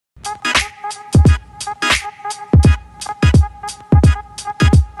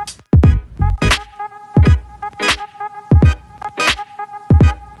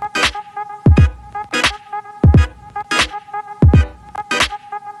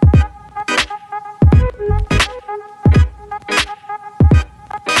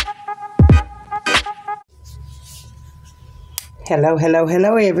Hello, hello,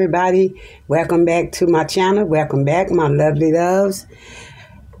 hello, everybody. Welcome back to my channel. Welcome back, my lovely loves.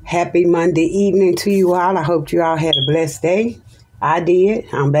 Happy Monday evening to you all. I hope you all had a blessed day. I did.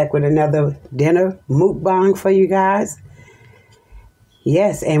 I'm back with another dinner mukbang for you guys.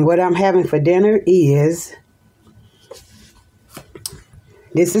 Yes, and what I'm having for dinner is...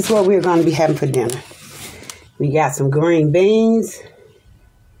 this is what we're going to be having for dinner. We got some green beans,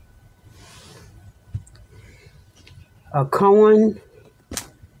 a corn,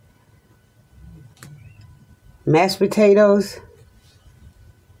 mashed potatoes,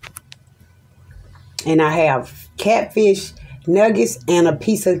 and I have catfish nuggets and a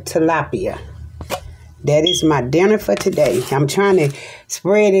piece of tilapia. That is my dinner for today. I'm trying to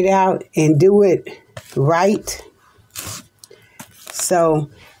spread it out and do it right,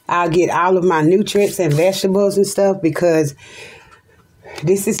 so I'll get all of my nutrients and vegetables and stuff, because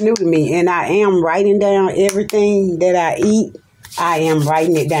this is new to me, and I am writing down everything that I eat. I am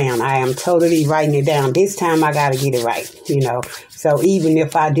writing it down. I am totally writing it down. This time I got to get it right, So even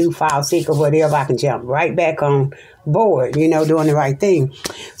if I do fall sick or whatever, I can jump right back on board, doing the right thing.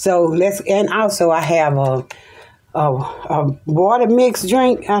 So and also I have a water mix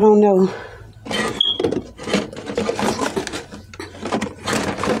drink. I don't know.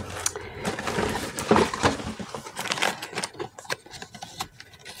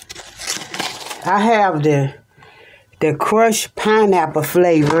 I have the crushed pineapple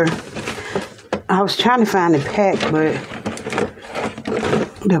flavor. I was trying to find the pack, but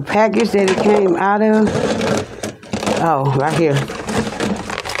the package that it came out of, oh, right here.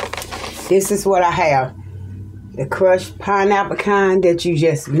 This is what I have. The crushed pineapple kind that you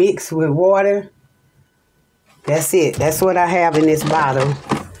just mix with water. That's it. That's what I have in this bottle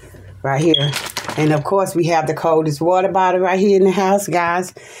right here. And of course, we have the coldest water bottle right here in the house,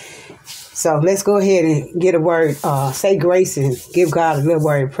 guys. So let's go ahead and get a word, say grace and give God a little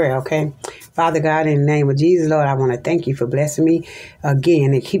word of prayer, okay? Father God, in the name of Jesus, Lord, I want to thank you for blessing me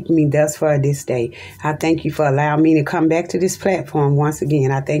again and keeping me thus far this day. I thank you for allowing me to come back to this platform once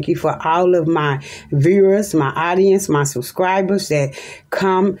again. I thank you for all of my viewers, my audience, my subscribers that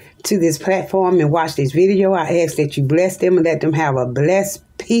come to this platform and watch this video. I ask that you bless them and let them have a blessed,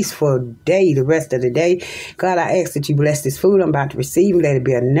 peaceful day the rest of the day. God, I ask that you bless this food I'm about to receive and let it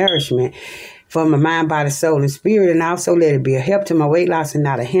be a nourishment for my mind, body, soul, and spirit, and also let it be a help to my weight loss and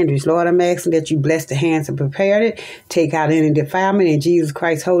not a hindrance. Lord, I'm asking that you bless the hands that prepared it, take out any defilement in Jesus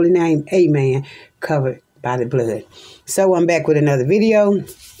Christ's holy name. Amen. Covered by the blood. So I'm back with another video,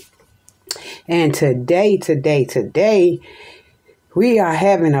 and today, we are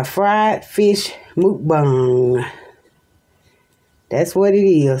having a fried fish mukbang. That's what it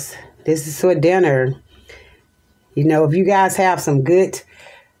is. This is for dinner. If you guys have some good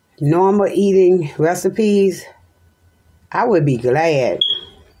normal eating recipes, I would be glad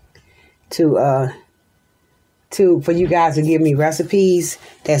for you guys to give me recipes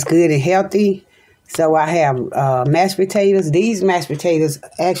that's good and healthy. So I have mashed potatoes. These mashed potatoes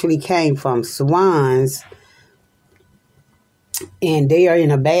actually came from Swan's, and they are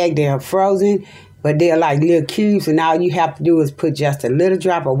in a bag. They are frozen, but they're like little cubes, and all you have to do is put just a little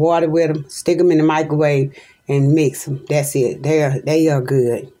drop of water with them, stick them in the microwave, and mix them. That's it. They are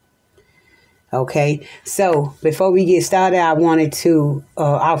good. Okay, so before we get started, I wanted to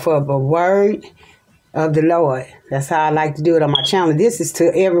offer up a word of the Lord. That's how I like to do it on my channel. This is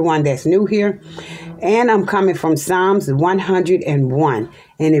to everyone that's new here. And I'm coming from Psalms 101.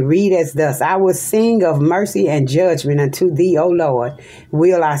 And it reads as thus: I will sing of mercy and judgment unto thee, O Lord,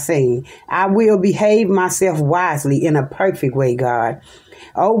 will I sing. I will behave myself wisely in a perfect way, God.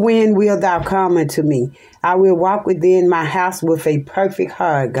 O when wilt thou come unto me? I will walk within my house with a perfect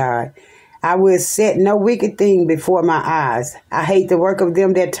heart, God. I will set no wicked thing before my eyes. I hate the work of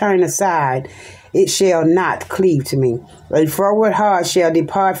them that turn aside. It shall not cleave to me. A froward heart shall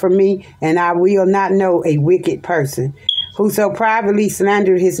depart from me, and I will not know a wicked person. Whoso privately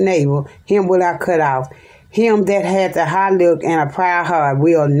slandered his neighbor, him will I cut off. Him that hath a high look and a proud heart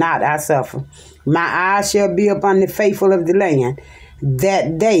will not I suffer. My eyes shall be upon the faithful of the land,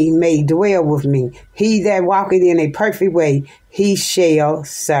 that they may dwell with me. He that walketh in a perfect way, he shall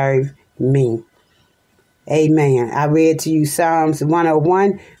serve me. Amen. I read to you Psalms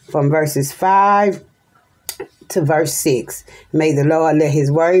 101 from verses 5 to verse 6. May the Lord let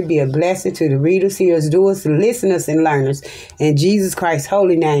his word be a blessing to the readers, hearers, doers, listeners, and learners. In Jesus Christ's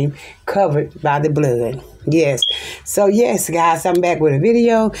holy name, covered by the blood. Yes. So yes, guys, I'm back with a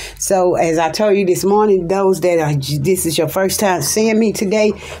video. So as I told you this morning, those that are, this is your first time seeing me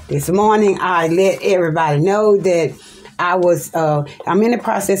today, this morning, I let everybody know that I'm in the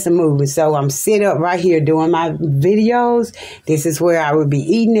process of moving, so I'm set up right here doing my videos. This is where I would be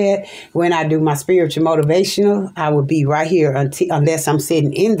eating at. When I do my spiritual motivational, I would be right here unless I'm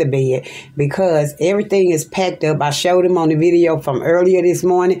sitting in the bed, because everything is packed up. I showed them on the video from earlier this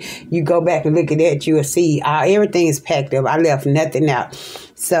morning. You go back and look at that, you will see everything is packed up. I left nothing out.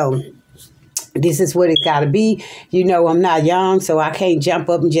 So this is what it's got to be. You know, I'm not young, so I can't jump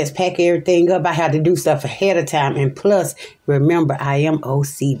up and just pack everything up. I have to do stuff ahead of time. And plus, remember, I am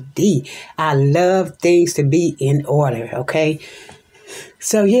OCD. I love things to be in order, okay?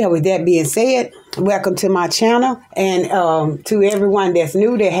 So, yeah, with that being said, welcome to my channel. And to everyone that's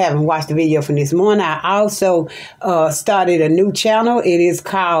new that haven't watched the video from this morning, I also started a new channel. It is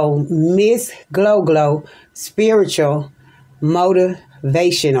called Mz.gloglo Spiritual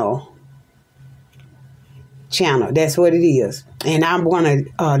Motivational Channel. That's what it is. And I'm going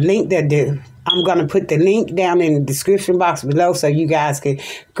to link I'm going to put the link down in the description box below so you guys can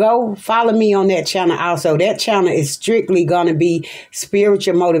go follow me on that channel also. That channel is strictly going to be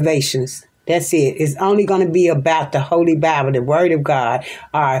spiritual motivations. That's it. It's only going to be about the Holy Bible, the Word of God,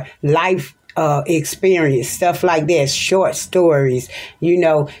 our life experience, stuff like that, short stories. You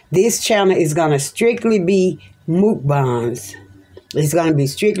know, this channel is going to strictly be mukbangs. It's going to be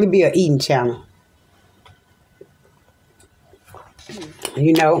strictly be an eating channel.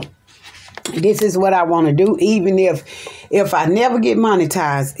 You know, this is what I want to do. Even if I never get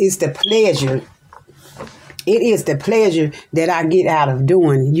monetized, it's the pleasure. It is the pleasure that I get out of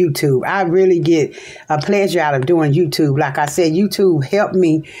doing YouTube. I really get a pleasure out of doing YouTube. Like I said, YouTube helped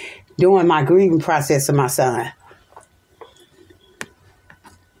me during my grieving process of my son.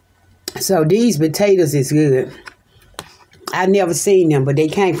 So these potatoes is good. I never seen them, but they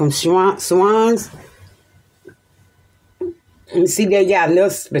came from Swans. You see, they got little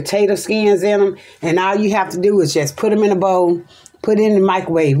potato skins in them. And all you have to do is just put them in a bowl, put it in the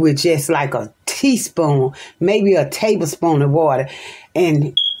microwave with just like a teaspoon, maybe a tablespoon of water.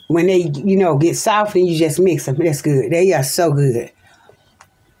 And when they, you know, get soft, and you just mix them. That's good. They are so good.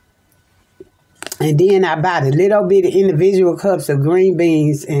 And then I buy the little bit of individual cups of green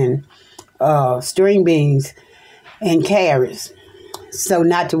beans and string beans and carrots. So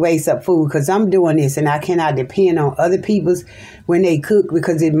not to waste up food, because I'm doing this and I cannot depend on other people's when they cook,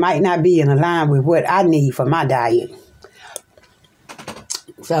 because it might not be in line with what I need for my diet.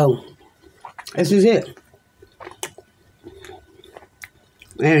 So this is it.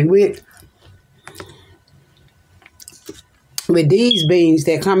 And with these beans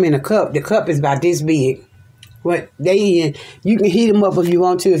that come in a cup, the cup is about this big. What they eat, you can heat them up if you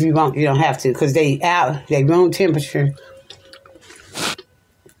want to. If you want, you don't have to, because they room temperature.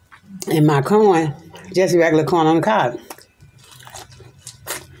 And my corn, just regular corn on the cob.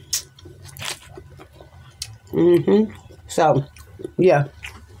 So, yeah.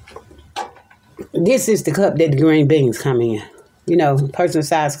 This is the cup that the green beans come in. You know, personal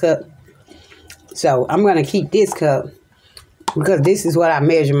size cup. So, I'm going to keep this cup because this is what I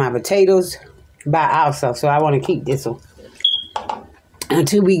measure my potatoes by also. So, I want to keep this one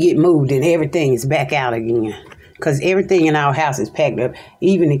until we get moved and everything is back out again. Because everything in our house is packed up,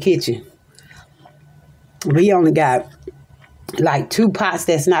 even the kitchen. We only got like 2 pots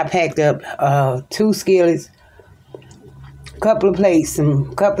that's not packed up, 2 skillets, a couple of plates,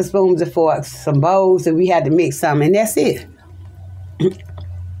 some couple of spoons and forks, some bowls that we had to mix some, and that's it.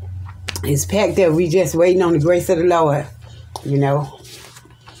 It's packed up. We just waiting on the grace of the Lord, you know.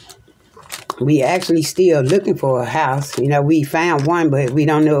 We actually still looking for a house. You know, we found one, but we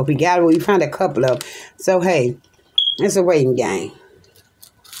don't know if we got it. We found a couple of them. So, hey, it's a waiting game.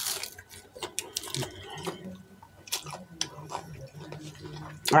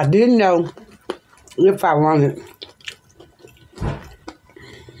 I didn't know if I wanted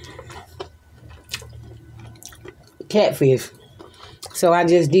catfish. So I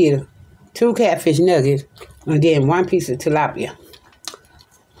just did 2 catfish nuggets and then 1 piece of tilapia.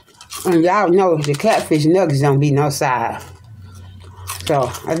 And y'all know the catfish nuggets don't be no size.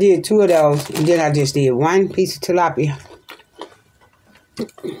 So I did 2 of those, and then I just did 1 piece of tilapia.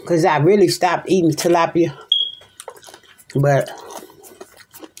 Because I really stopped eating tilapia. But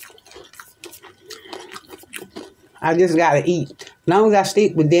I just got to eat. As long as I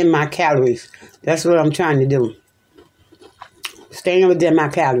stick within my calories. That's what I'm trying to do. Staying within my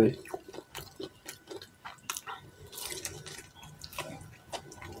calories.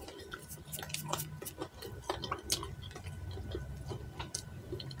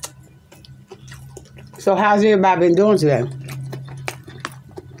 So how's everybody been doing today?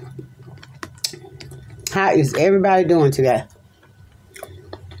 How is everybody doing today?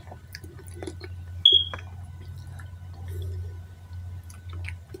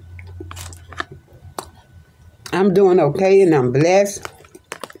 I'm doing okay and I'm blessed.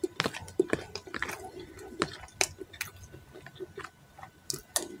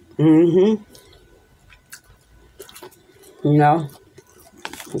 You know,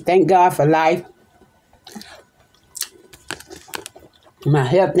 thank God for life, my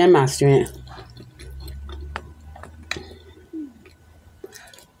health, and my strength.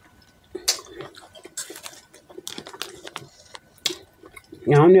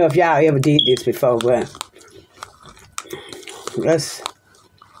 I don't know if y'all ever did this before, but let's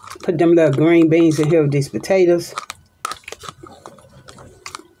put them little green beans in here with these potatoes.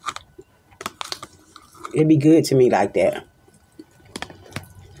 It'd be good to me like that.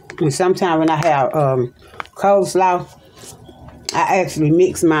 And sometimes when I have coleslaw, I actually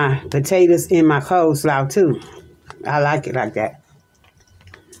mix my potatoes in my coleslaw too. I like it like that.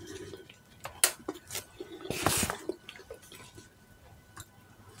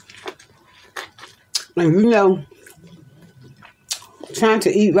 And you know, trying to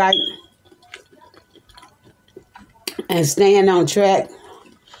eat right and staying on track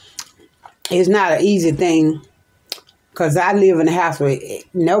is not an easy thing, because I live in a house where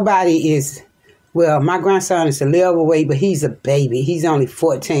nobody is, well, my grandson is a little overweight, but he's a baby. He's only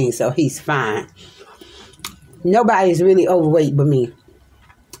 14, so he's fine. Nobody's really overweight but me.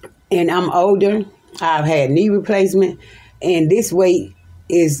 And I'm older. I've had knee replacement, and this weight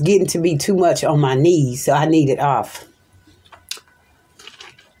is getting to be too much on my knees, so I need it off.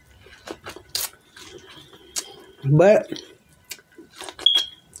 But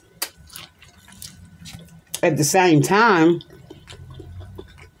at the same time,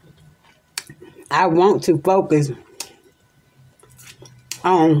 I want to focus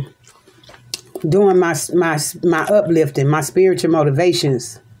on doing my uplifting, my spiritual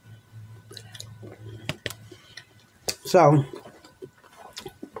motivations. So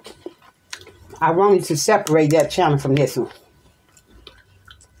I wanted to separate that channel from this one.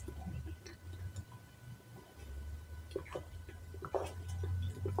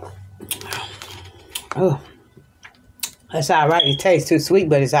 Oh, that's all right. It tastes too sweet,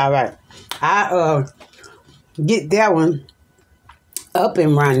 but it's all right. I get that one up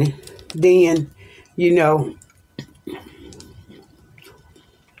and running. Then, you know,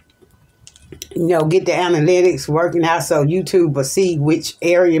 get the analytics working out so YouTube will see which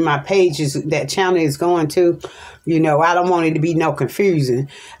area my page is, that channel is going to. You know, I don't want it to be no confusion.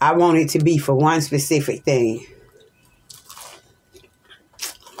 I want it to be for one specific thing.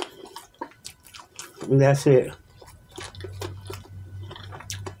 And that's it.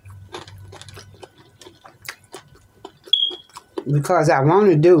 Because I want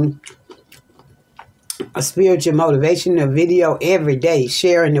to do a spiritual motivational video every day,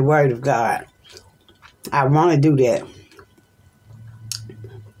 sharing the word of God. I want to do that.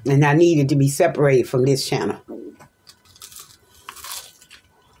 And I need it to be separated from this channel.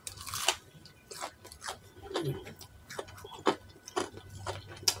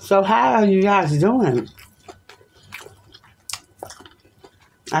 So how are you guys doing?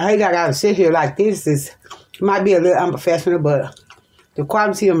 I hate I gotta sit here like this. It might be a little unprofessional, but the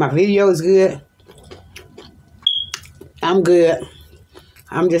quality of my video is good. I'm good.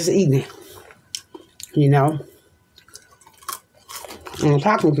 I'm just eating, you know. And I'm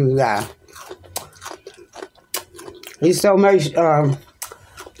talking to you guys. There's so much drama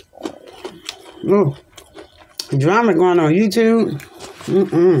going on YouTube.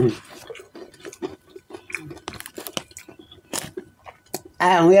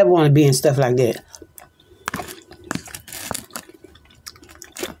 I don't ever want to be in stuff like that.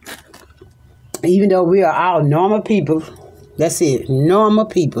 Even though we are all normal people, that's it, normal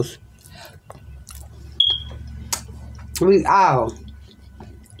people. We all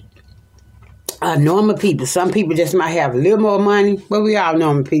are normal people. Some people just might have a little more money, but we all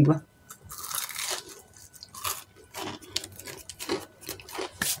normal people.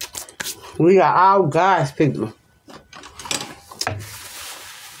 We are all God's people.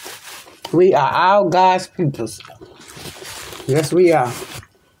 We are all God's people. Yes, we are.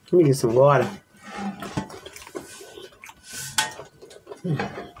 Let me get some water.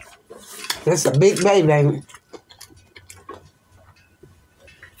 That's a big baby, baby.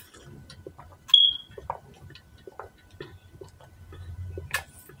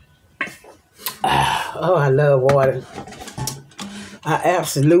 Oh, I love water. I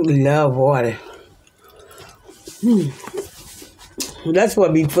absolutely love water. That's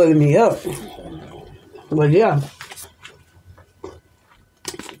what be filling me up. But yeah,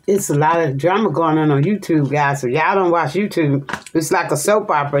 it's a lot of drama going on YouTube, guys. So y'all don't watch YouTube. It's like a soap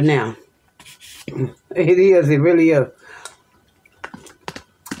opera now. It is. It really is.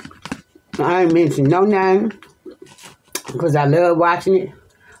 I ain't mention no name. because I love watching it.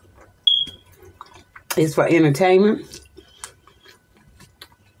 It's for entertainment.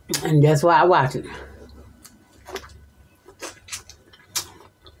 And that's why I watch it.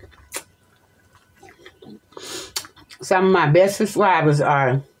 Some of my best subscribers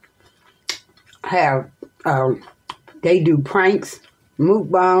they do pranks,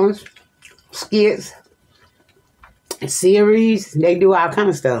 mukbangs, skits, series. They do all kind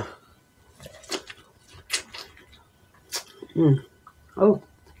of stuff. Oh,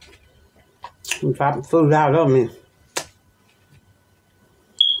 I'm dropping food out on me.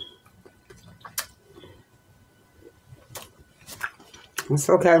 It's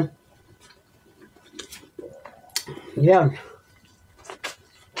okay. Yeah.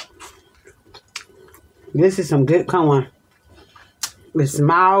 This is some good corn. It's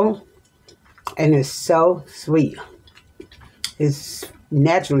small and it's so sweet. It's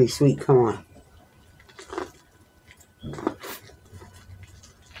naturally sweet corn.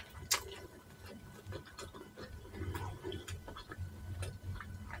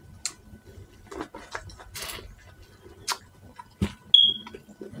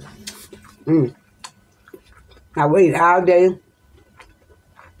 I wait all day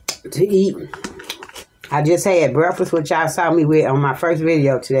to eat. I just had breakfast, which y'all saw me with on my first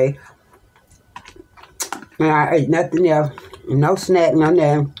video today. And I ate nothing else. No snack, no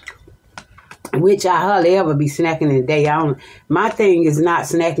nothing. Which I hardly ever be snacking in the day. My thing is not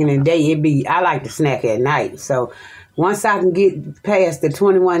snacking in the day. I like to snack at night. So once I can get past the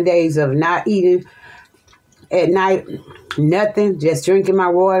 21 days of not eating at night, nothing, just drinking my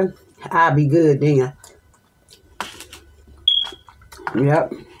water, I'll be good then.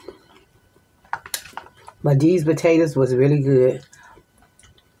 Yep. But these potatoes was really good.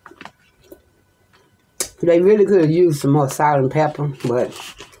 They really could have used some more salt and pepper, but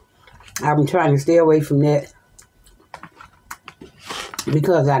I'm trying to stay away from that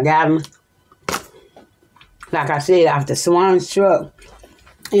because I got them, like I said, off the Swan's truck,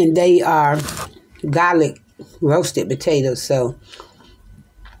 and they are garlic roasted potatoes, so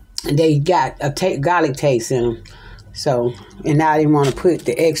they got a garlic taste in them. So, and now they want to put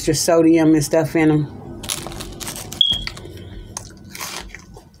the extra sodium and stuff in them.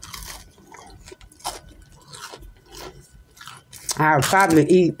 I'll probably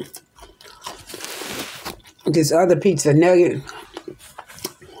eat this other pizza nugget.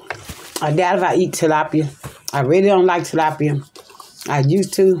 I doubt if I eat tilapia. I really don't like tilapia. I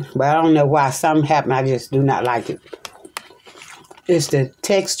used to, but I don't know why. Something happened. I just do not like it. It's the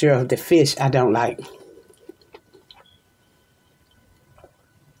texture of the fish I don't like.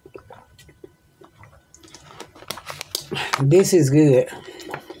 This is good.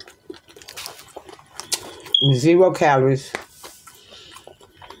 0 calories.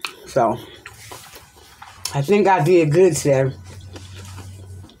 So, I think I did good today.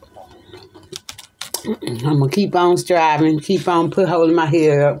 I'm going to keep on striving, keep on holding my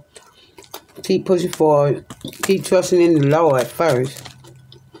head up, keep pushing forward, keep trusting in the Lord first.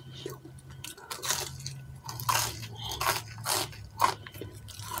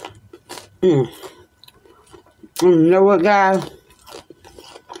 And you know what, guys?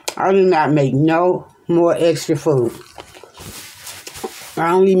 I did not make no more extra food.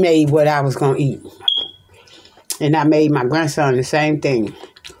 I only made what I was going to eat. And I made my grandson the same thing.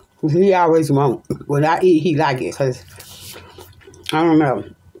 He always want what I eat, he like it. Because, I don't know.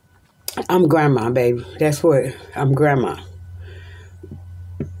 I'm grandma, baby. That's what, I'm grandma.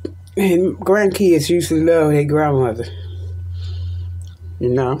 And grandkids used to love their grandmother. You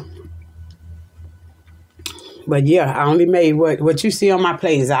know? But yeah, I only made what you see on my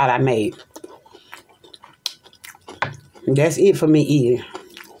plate is all I made. That's it for me eating.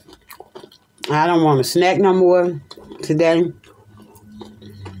 I don't want to snack no more today.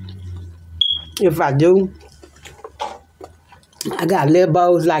 If I do, I got little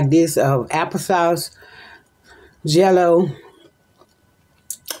bowls like this of applesauce, Jello,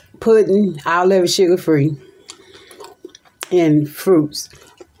 pudding, all of it sugar-free, and fruits.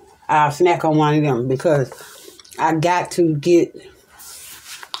 I'll snack on one of them because I got to get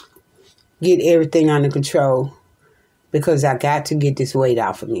everything under control because I got to get this weight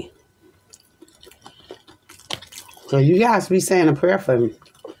off of me. So you guys be saying a prayer for me.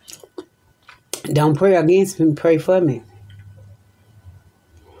 Don't pray against me, pray for me.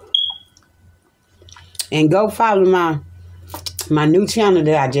 And go follow my new channel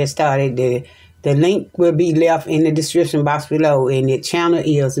that I just started. The link will be left in the description box below. And the channel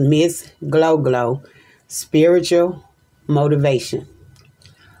is Mz.gloglo, Spiritual Motivation.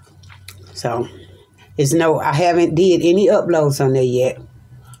 So, I haven't did any uploads on there yet.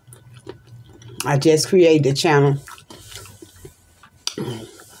 I just created the channel.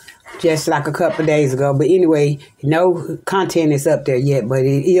 just like a couple of days ago. But anyway, no content is up there yet, but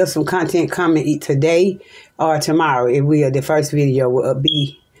it is some content coming today or tomorrow. It will. The first video will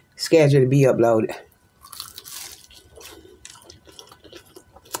be scheduled to be uploaded.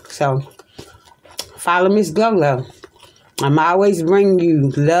 So follow Mz.gloglo. I'm always bringing you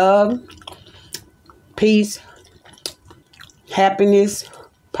love, peace, happiness,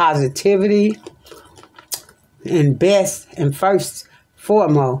 positivity, and best and first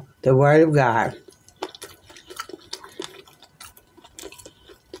foremost, the Word of God.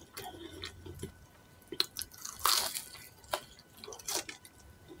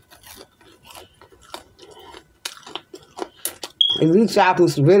 At least y'all can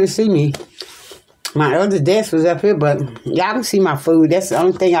really see me. My other desk was up here, but y'all can see my food. That's the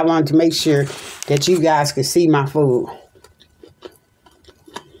only thing I wanted to make sure that you guys could see my food.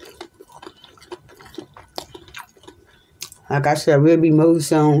 Like I said, we'll be moved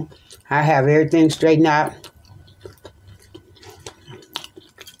soon. I have everything straightened out.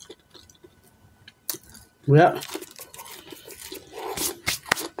 Yep.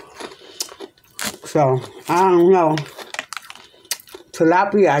 So, I don't know.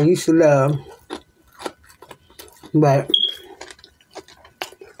 Tilapia I used to love. But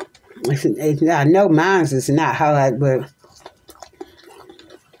I know mine is not hard, but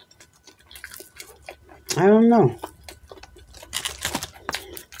I don't know.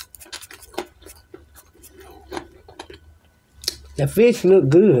 The fish look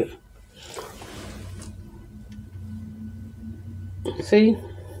good. See?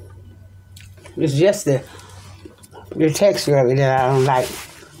 It's just the texture of it that I don't like.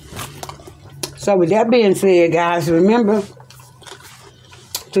 So with that being said, guys, remember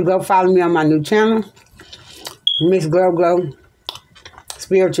to go follow me on my new channel, Mz.gloglo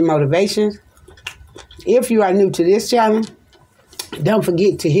Spiritual Motivations. If you are new to this channel, don't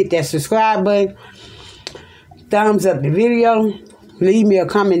forget to hit that subscribe button, thumbs up the video, leave me a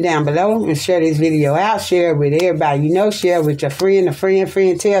comment down below, and share this video out. Share it with everybody you know. Share it with your friend, a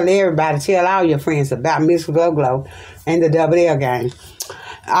friend. Tell everybody, tell all your friends about Mz.gloglo and the Double L Gang.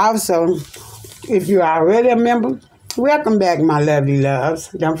 Also, if you're already a member, welcome back, my lovely loves.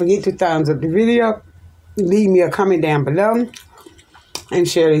 Don't forget to thumbs up the video, leave me a comment down below, and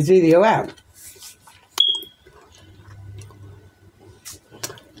share this video out.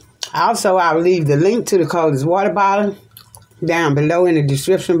 Also, I'll leave the link to the coldest water bottle down below in the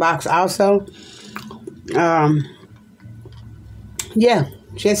description box also. Yeah,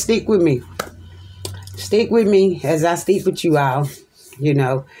 just stick with me. Stick with me as I stick with you all, you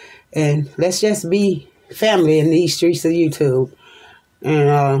know. And let's just be family in these streets of YouTube.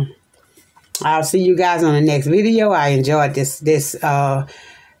 And I'll see you guys on the next video. I enjoyed this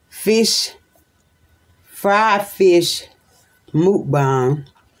fried fish mukbang.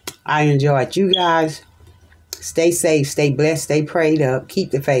 I enjoyed you guys. Stay safe, stay blessed, stay prayed up,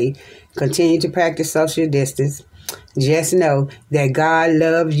 keep the faith, continue to practice social distance. Just know that God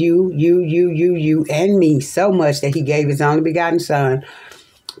loves you, and me so much that he gave his only begotten son.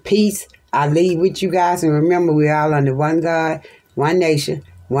 Peace. I leave with you guys, and remember, we're all under one God, one nation,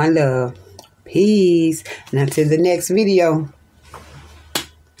 one love. Peace. And until the next video.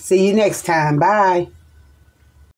 See you next time. Bye.